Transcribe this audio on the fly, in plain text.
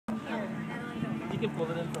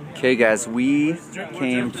Okay guys, we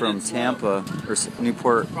came from Tampa, or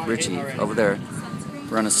Newport Richie, over there.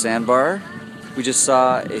 We're on a sandbar. We just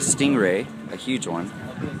saw a stingray, a huge one.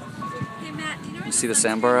 You see the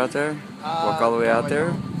sandbar out there? Walk all the way out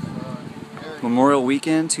there. Memorial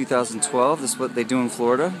Weekend 2012, this is what they do in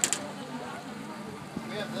Florida.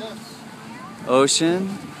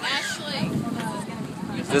 Ocean.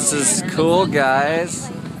 This is cool,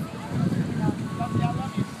 guys.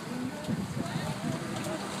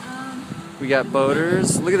 We got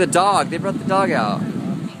boaters. Look at the dog. They brought the dog out.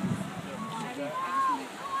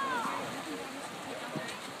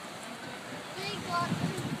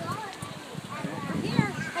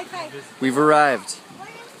 We've arrived.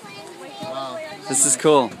 This is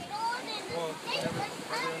cool.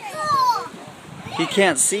 He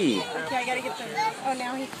can't see. Okay, I gotta get the. Oh,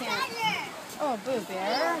 now he can't. Oh, Boo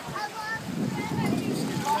Bear.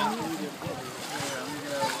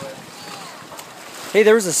 Hey,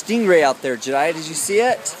 there was a stingray out there, Jedi. Did you see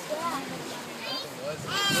it?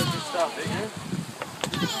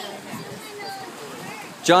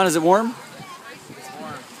 John, is it warm?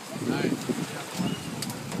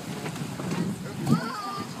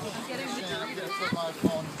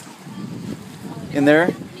 In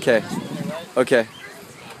there? Okay. Okay.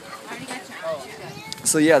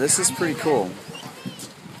 So yeah, this is pretty cool.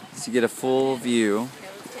 So you get a full view.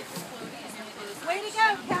 Way to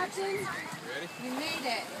go, Captain. You made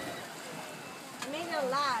it. You made it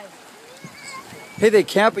alive. Hey, they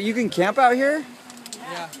camp. You can camp out here?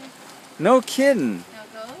 Yeah. No kidding.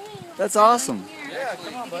 That's awesome. Yeah,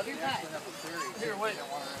 come on, buddy. Here, wait.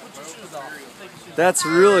 Put your shoes off. That's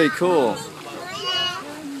really cool.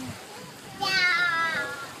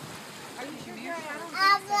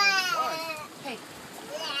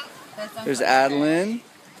 There's Adeline,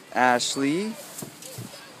 Ashley. Here,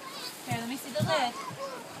 let me see the lid.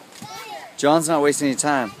 John's not wasting any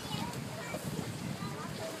time.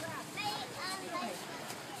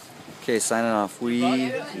 Okay, signing off.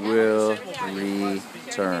 We will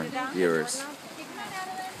return, viewers.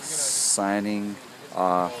 Signing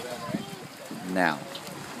off now.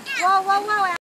 Whoa, whoa, whoa.